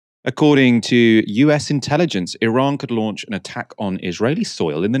According to US intelligence, Iran could launch an attack on Israeli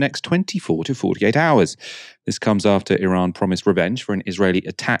soil in the next 24 to 48 hours. This comes after Iran promised revenge for an Israeli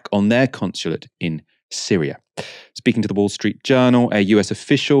attack on their consulate in Syria. Speaking to the Wall Street Journal, a US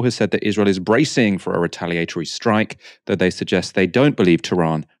official has said that Israel is bracing for a retaliatory strike, though they suggest they don't believe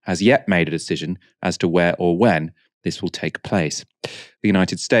Tehran has yet made a decision as to where or when this will take place. The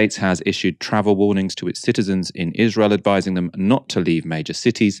United States has issued travel warnings to its citizens in Israel, advising them not to leave major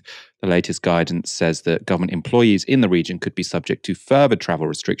cities. The latest guidance says that government employees in the region could be subject to further travel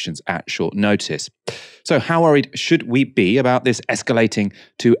restrictions at short notice. So, how worried should we be about this escalating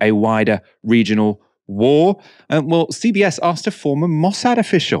to a wider regional war? Well, CBS asked a former Mossad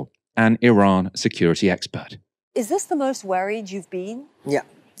official and Iran security expert. Is this the most worried you've been? Yeah,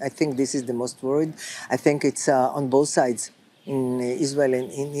 I think this is the most worried. I think it's on both sides, in Israel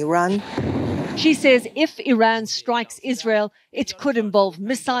and in Iran. She says if Iran strikes Israel, it could involve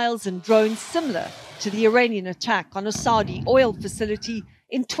missiles and drones similar to the Iranian attack on a Saudi oil facility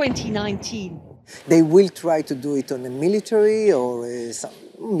in 2019. They will try to do it on a military or some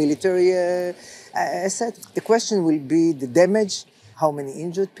military asset. The question will be the damage, how many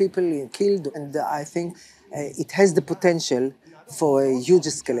injured people killed, and I think it has the potential for a huge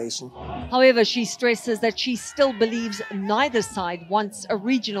escalation. However, she stresses that she still believes neither side wants a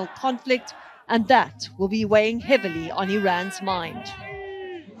regional conflict, and that will be weighing heavily on Iran's mind.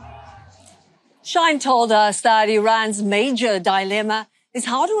 Shine told us that Iran's major dilemma is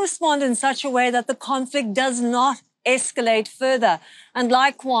how to respond in such a way that the conflict does not escalate further. And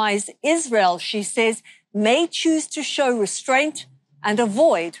likewise, Israel, she says, may choose to show restraint and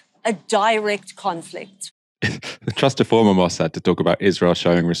avoid a direct conflict. Trust a former Mossad to talk about Israel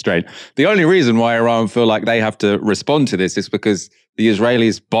showing restraint. The only reason why Iran feel like they have to respond to this is because the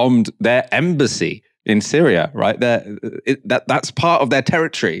Israelis bombed their embassy in Syria, right? That's part of their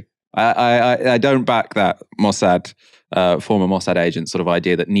territory. I don't back that Mossad, former Mossad agent sort of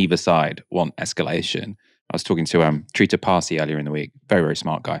idea that neither side want escalation. I was talking to Trita Parsi earlier in the week, very, very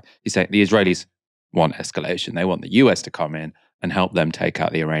smart guy. He said the Israelis want escalation. They want the US to come in and help them take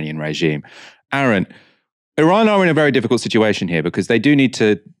out the Iranian regime. Aaron, Iran are in a very difficult situation here because they do need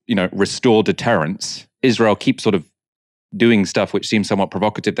to, restore deterrence. Israel keeps sort of doing stuff which seems somewhat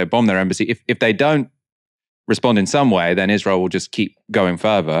provocative. They bomb their embassy. If they don't respond in some way, then Israel will just keep going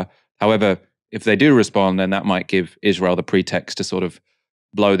further. However, if they do respond, then that might give Israel the pretext to sort of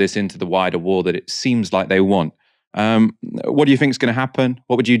blow this into the wider war that it seems like they want. What do you think is going to happen?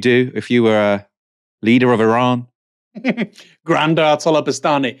 What would you do if you were a leader of Iran? Grand Ayatollah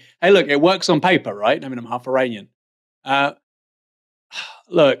Bastani. Hey, look, it works on paper, right? I mean, I'm half Iranian.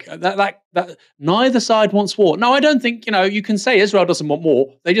 Look, that neither side wants war. No, I don't think, you can say Israel doesn't want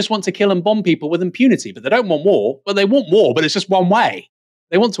war. They just want to kill and bomb people with impunity, but they don't want war. But they want war, but it's just one way.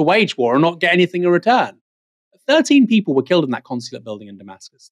 They want to wage war and not get anything in return. 13 people were killed in that consulate building in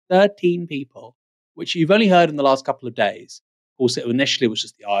Damascus. 13 people, which you've only heard in the last couple of days. Of course, initially it was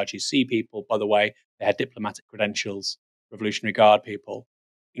just the IRGC people. By the way, they had diplomatic credentials, Revolutionary Guard people,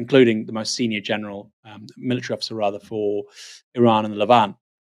 including the most senior general, military officer rather, for Iran and the Levant.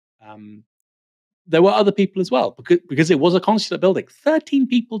 There were other people as well, because it was a consulate building. 13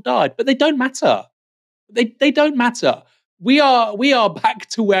 people died, but they don't matter. They don't matter. We are back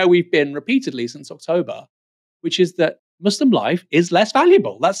to where we've been repeatedly since October, which is that Muslim life is less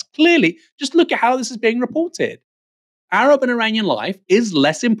valuable. That's clearly, just look at how this is being reported. Arab and Iranian life is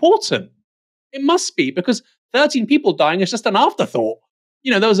less important. It must be, because 13 people dying is just an afterthought.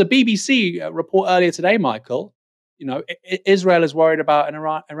 There was a BBC report earlier today, Michael. Israel is worried about an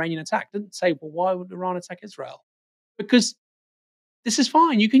Iranian attack. Didn't say, well, why would Iran attack Israel? Because this is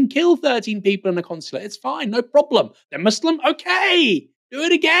fine. You can kill 13 people in a consulate. It's fine. No problem. They're Muslim. Okay. Do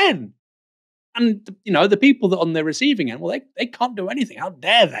it again. And, the people that are on the receiving end, well, they can't do anything. How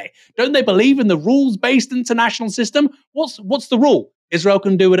dare they? Don't they believe in the rules-based international system? What's the rule? Israel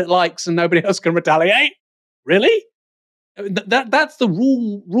can do what it likes and nobody else can retaliate? Really? That's the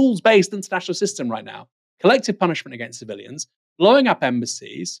rules-based international system right now. Collective punishment against civilians, blowing up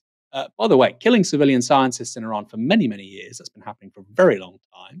embassies. By the way, killing civilian scientists in Iran for many, many years. That's been happening for a very long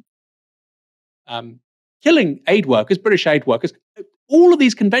time. Killing aid workers, British aid workers. All of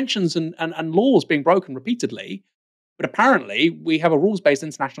these conventions and laws being broken repeatedly, but apparently we have a rules-based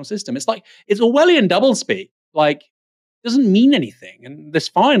international system. It's Orwellian doublespeak. It doesn't mean anything. And this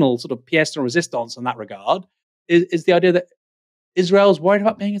final sort of pièce de résistance in that regard is the idea that Israel's worried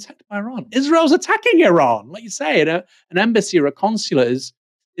about being attacked by Iran. Israel's attacking Iran, like you say, an embassy or a consulate is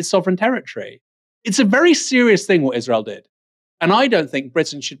sovereign territory. It's a very serious thing what Israel did. And I don't think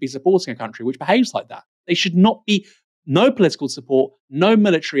Britain should be supporting a country which behaves like that. They should not be no political support, no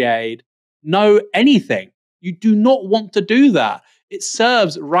military aid, no anything. You do not want to do that. It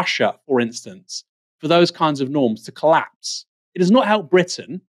serves Russia, for instance, for those kinds of norms to collapse. It does not help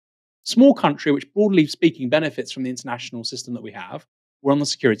Britain, small country which broadly speaking benefits from the international system that we have. We're on the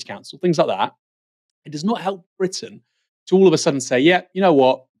Security Council, things like that. It does not help Britain to all of a sudden say, yeah, you know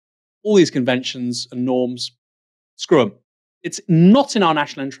what? All these conventions and norms, screw them. It's not in our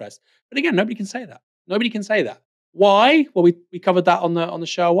national interest. But again, nobody can say that. Nobody can say that. Why? Well, we covered that on the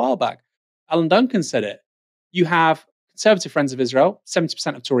show a while back. Alan Duncan said it. You have Conservative Friends of Israel,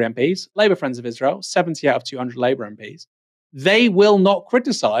 70% of Tory MPs, Labour Friends of Israel, 70 out of 200 Labour MPs. They will not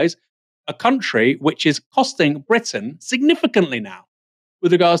criticise a country which is costing Britain significantly now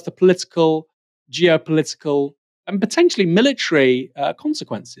with regards to political, geopolitical, and potentially military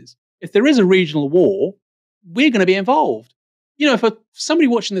consequences. If there is a regional war, we're going to be involved. You know, for somebody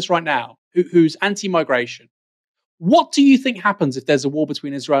watching this right now who's anti-migration, what do you think happens if there's a war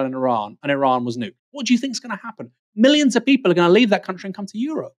between Israel and Iran was nuked? What do you think is going to happen? Millions of people are going to leave that country and come to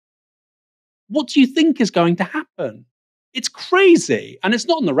Europe. What do you think is going to happen? It's crazy. And it's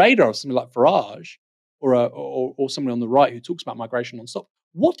not on the radar of somebody like Farage or somebody on the right who talks about migration non-stop.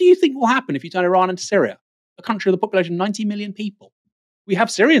 What do you think will happen if you turn Iran into Syria, a country with a population of 90 million people? We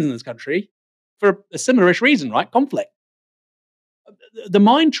have Syrians in this country for a similar-ish reason, right? Conflict. The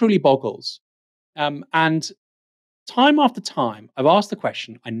mind truly boggles. And time after time, I've asked the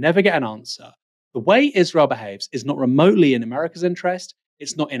question, I never get an answer. The way Israel behaves is not remotely in America's interest.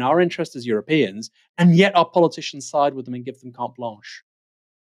 It's not in our interest as Europeans. And yet our politicians side with them and give them carte blanche.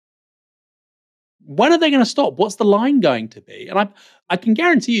 When are they going to stop? What's the line going to be? And I can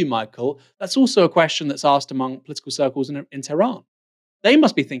guarantee you, Michael, that's also a question that's asked among political circles in Tehran. They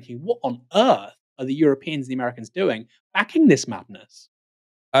must be thinking, what on earth are the Europeans and the Americans doing backing this madness?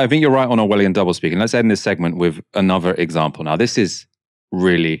 I think you're right on Orwellian doublespeak. And let's end this segment with another example. Now, this is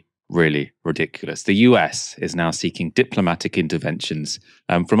really, really ridiculous. The US is now seeking diplomatic interventions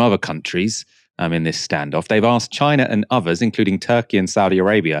from other countries in this standoff. They've asked China and others, including Turkey and Saudi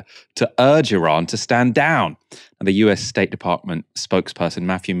Arabia, to urge Iran to stand down. And the US State Department spokesperson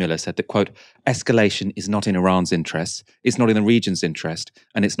Matthew Miller said that, quote, escalation is not in Iran's interest, it's not in the region's interest,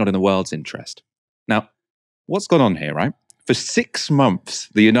 and it's not in the world's interest. Now, what's gone on here, right? For 6 months,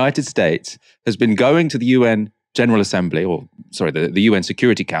 the United States has been going to the UN General Assembly, the UN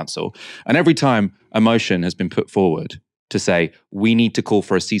Security Council, and every time a motion has been put forward to say, we need to call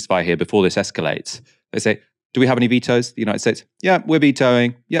for a ceasefire here before this escalates, they say, do we have any vetoes? The United States, yeah, we're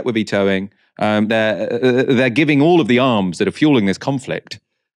vetoing. Yeah, we're vetoing. They're giving all of the arms that are fueling this conflict,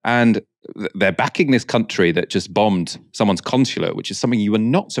 and they're backing this country that just bombed someone's consulate, which is something you are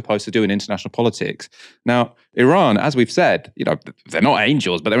not supposed to do in international politics. Now, Iran, as we've said, you know, they're not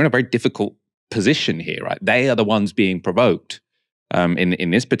angels, but they're in a very difficult position here, right? They are the ones being provoked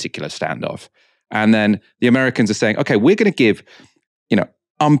in this particular standoff. And then the Americans are saying, okay, we're going to give, you know,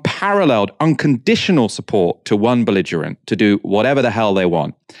 unparalleled, unconditional support to one belligerent to do whatever the hell they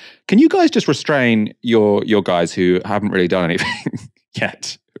want. Can you guys just restrain your guys who haven't really done anything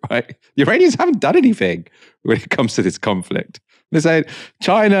yet? Right? The Iranians haven't done anything when it comes to this conflict. They're saying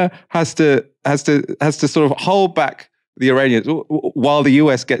China has to sort of hold back the Iranians while the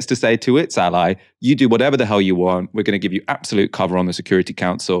US gets to say to its ally, you do whatever the hell you want. We're going to give you absolute cover on the Security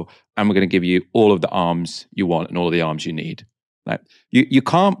Council, and we're going to give you all of the arms you want and all of the arms you need. Right? You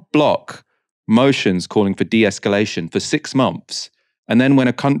can't block motions calling for de-escalation for 6 months, and then when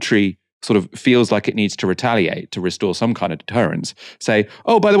a country sort of feels like it needs to retaliate to restore some kind of deterrence, say,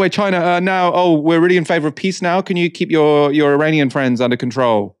 oh, by the way, China, we're really in favor of peace now. Can you keep your Iranian friends under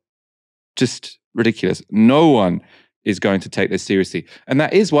control? Just ridiculous. No one is going to take this seriously. And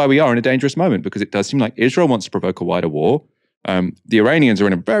that is why we are in a dangerous moment, because it does seem like Israel wants to provoke a wider war. The Iranians are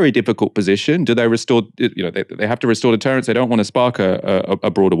in a very difficult position. Do they restore, they have to restore deterrence. They don't want to spark a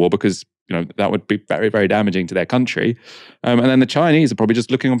broader war because, that would be very, very damaging to their country. And then the Chinese are probably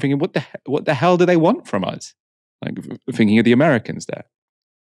just looking and thinking, what the hell do they want from us? Like thinking of the Americans there.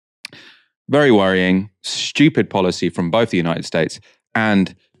 Very worrying, stupid policy from both the United States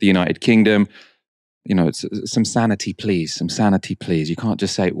and the United Kingdom. It's some sanity, please. Some sanity, please. You can't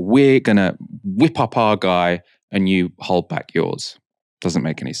just say, we're going to whip up our guy and you hold back yours. Doesn't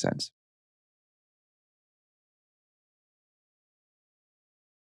make any sense.